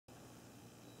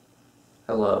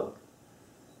Hello,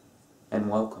 and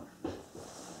welcome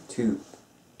to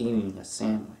eating a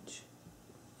sandwich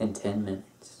in 10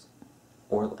 minutes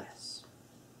or less.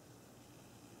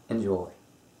 Enjoy.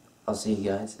 I'll see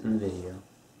you guys in the video.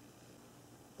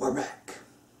 We're back.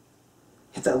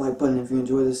 Hit that like button if you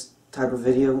enjoy this type of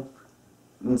video.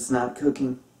 It's not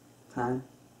cooking time,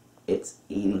 it's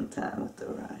eating time with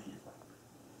Orion.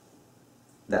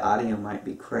 The audio might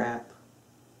be crap,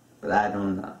 but I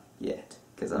don't know yet,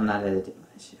 because I'm not editing my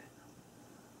shit.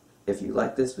 If you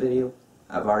like this video,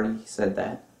 I've already said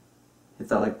that. Hit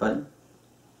that like button,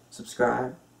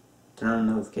 subscribe, turn on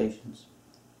notifications.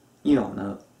 You all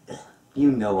know.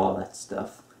 You know all that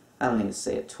stuff. I don't need to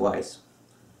say it twice.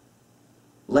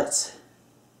 Let's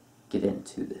get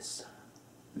into this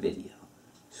video.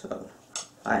 So,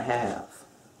 I have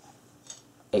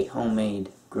a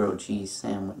homemade grilled cheese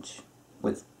sandwich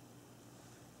with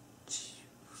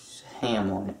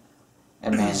ham on it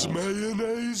and mayonnaise. Is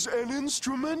mayonnaise an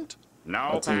instrument?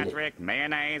 No, Let's eat it. Patrick,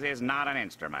 mayonnaise is not an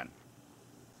instrument.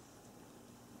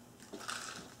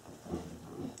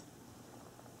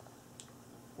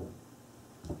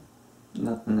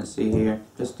 Nothing to see here,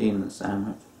 just eating the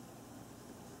sandwich.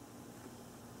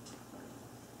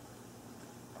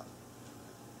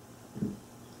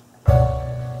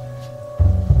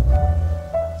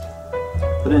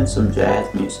 Put in some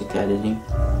jazz music editing.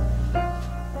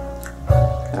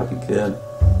 That'd be good,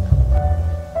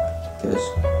 because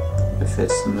it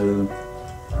fits the mood.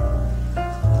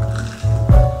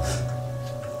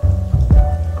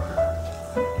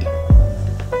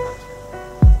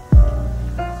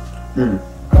 I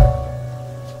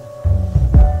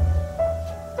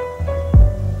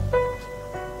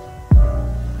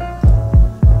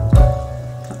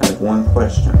have one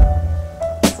question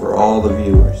for all the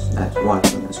viewers that's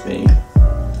watching this video.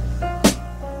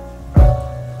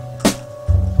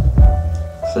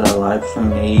 Should I live stream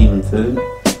me eating food?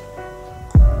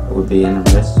 It would be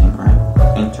interesting,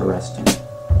 right? Interesting.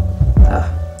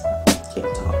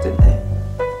 Can't talk today.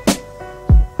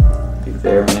 It'd be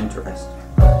very interesting.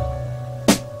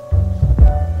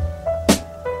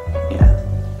 Yeah.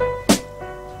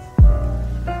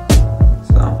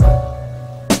 So.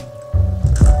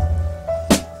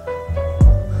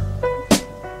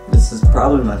 This is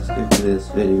probably my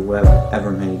stupidest video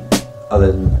ever made,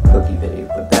 other than the cookie video,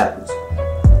 but that was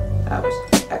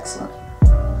excellent.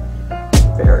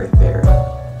 Very, very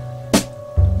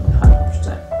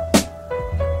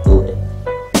 100% lit.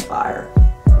 Fire.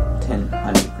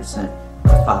 100%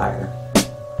 fire.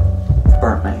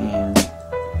 Burnt my hand.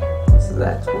 So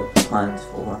that's what the pun's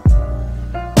for.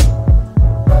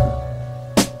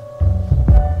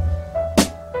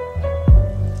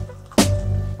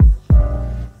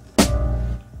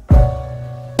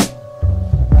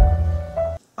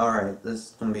 Alright, this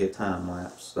is going to be a time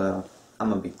lapse, so I'm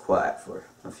going to be quiet for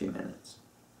a few minutes.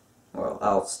 Well,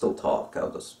 I'll still talk,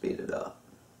 I'll just speed it up.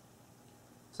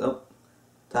 So,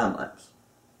 time lapse.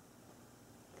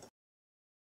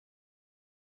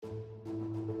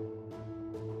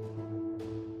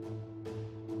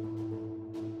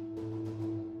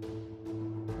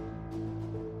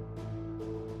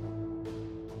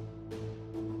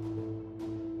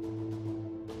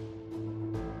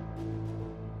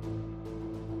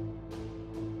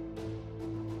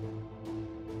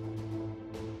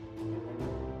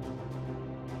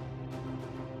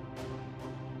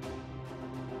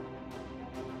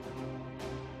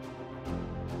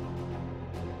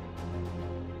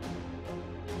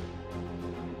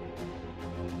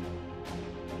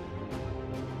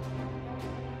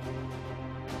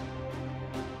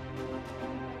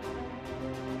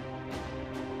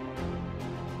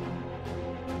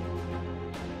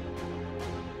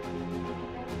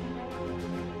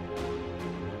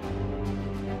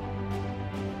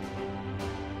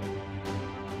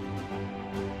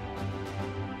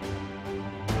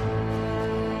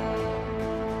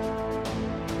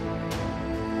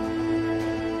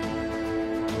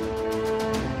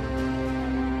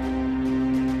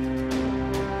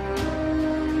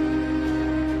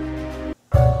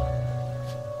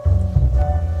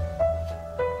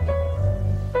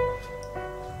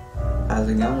 How's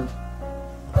it going?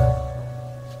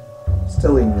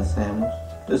 Still eating the sandwich.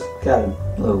 Just got a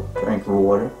little drink of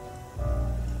water.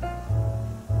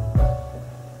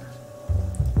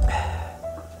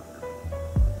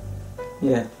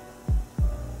 Yeah.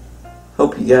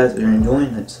 Hope you guys are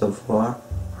enjoying it so far.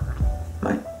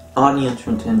 My audience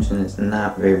retention is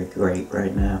not very great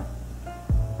right now.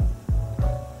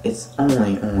 It's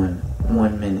only on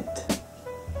 1 minute.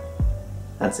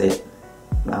 That's it.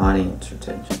 My audience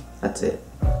retention. That's it.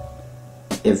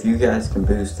 If you guys can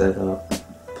boost that up,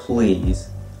 please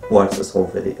watch this whole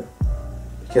video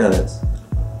because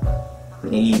I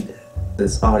need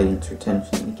this audience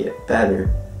retention to get better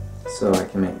so I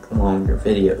can make longer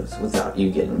videos without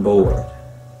you getting bored.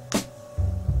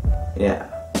 Yeah.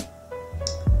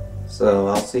 So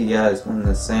I'll see you guys when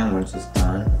the sandwich is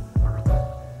done.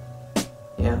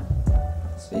 Yeah.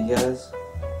 See you guys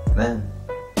then.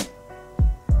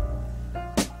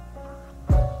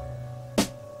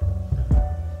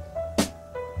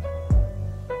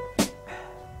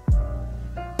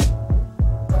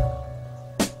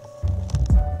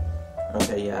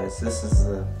 Okay guys, this is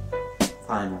the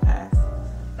final half.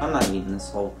 I'm not eating this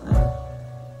whole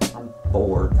thing. I'm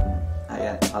bored and I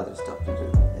got other stuff to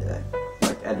do today.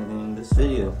 Like editing this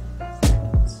video,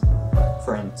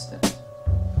 for instance.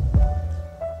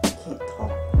 I can't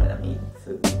talk when I'm eating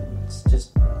food. It's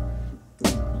just,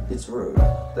 it's rude.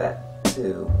 That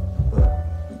too. But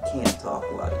you can't talk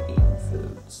while you're eating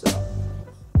food, so.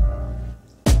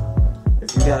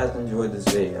 If you guys enjoyed this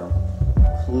video,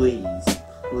 please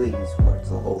watch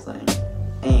the whole thing.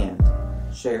 And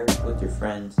share it with your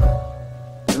friends.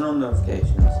 Turn on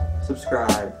notifications.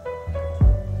 Subscribe.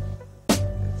 I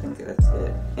think that's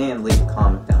it. And leave a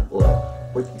comment down below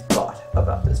what you thought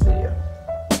about this video.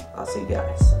 I'll see you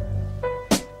guys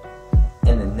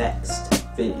in the next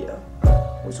video,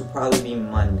 which will probably be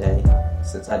Monday,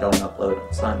 since I don't upload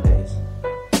on Sundays.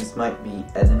 This might be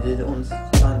edited on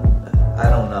Sunday. I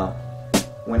don't know.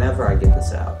 Whenever I get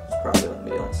this out, it's probably going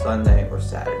to be on Sunday or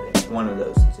Saturday. One of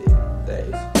those 2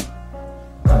 days.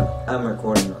 I'm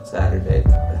recording on Saturday.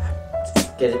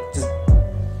 Get it? Just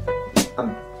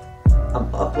I'm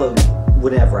uploading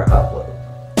whenever I upload.